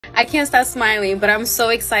I can't stop smiling, but I'm so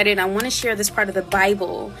excited. I want to share this part of the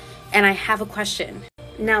Bible, and I have a question.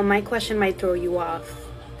 Now, my question might throw you off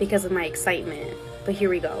because of my excitement, but here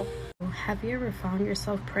we go. Have you ever found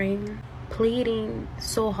yourself praying, pleading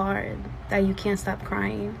so hard that you can't stop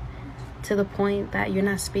crying to the point that you're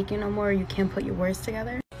not speaking no more, you can't put your words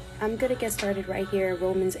together? I'm going to get started right here,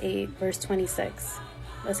 Romans 8, verse 26.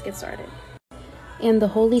 Let's get started. And the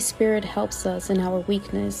Holy Spirit helps us in our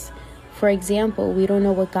weakness. For example, we don't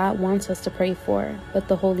know what God wants us to pray for, but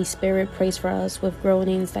the Holy Spirit prays for us with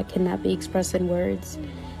groanings that cannot be expressed in words.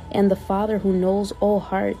 And the Father who knows all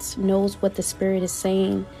hearts knows what the Spirit is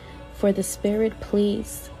saying, for the Spirit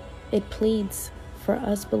pleads for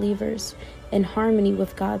us believers in harmony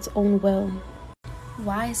with God's own will.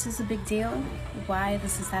 Why is this a big deal? Why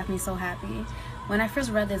this has had me so happy? When I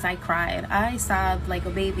first read this, I cried. I sobbed like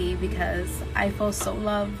a baby because I felt so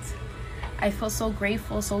loved. I feel so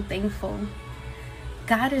grateful, so thankful.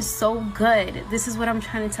 God is so good. This is what I'm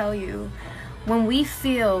trying to tell you. When we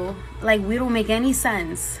feel like we don't make any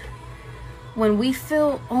sense, when we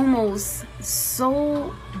feel almost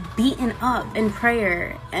so beaten up in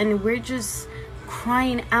prayer and we're just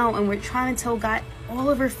crying out and we're trying to tell God all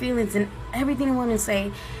of our feelings and everything we want to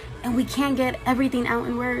say, and we can't get everything out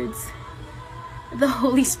in words, the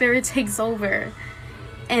Holy Spirit takes over.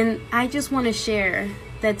 And I just want to share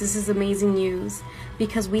that this is amazing news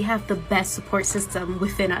because we have the best support system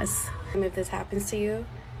within us. And if this happens to you,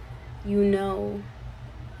 you know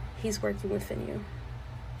He's working within you.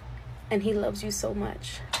 And He loves you so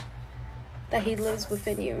much that He lives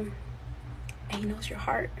within you. And He knows your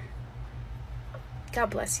heart.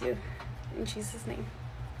 God bless you. In Jesus' name.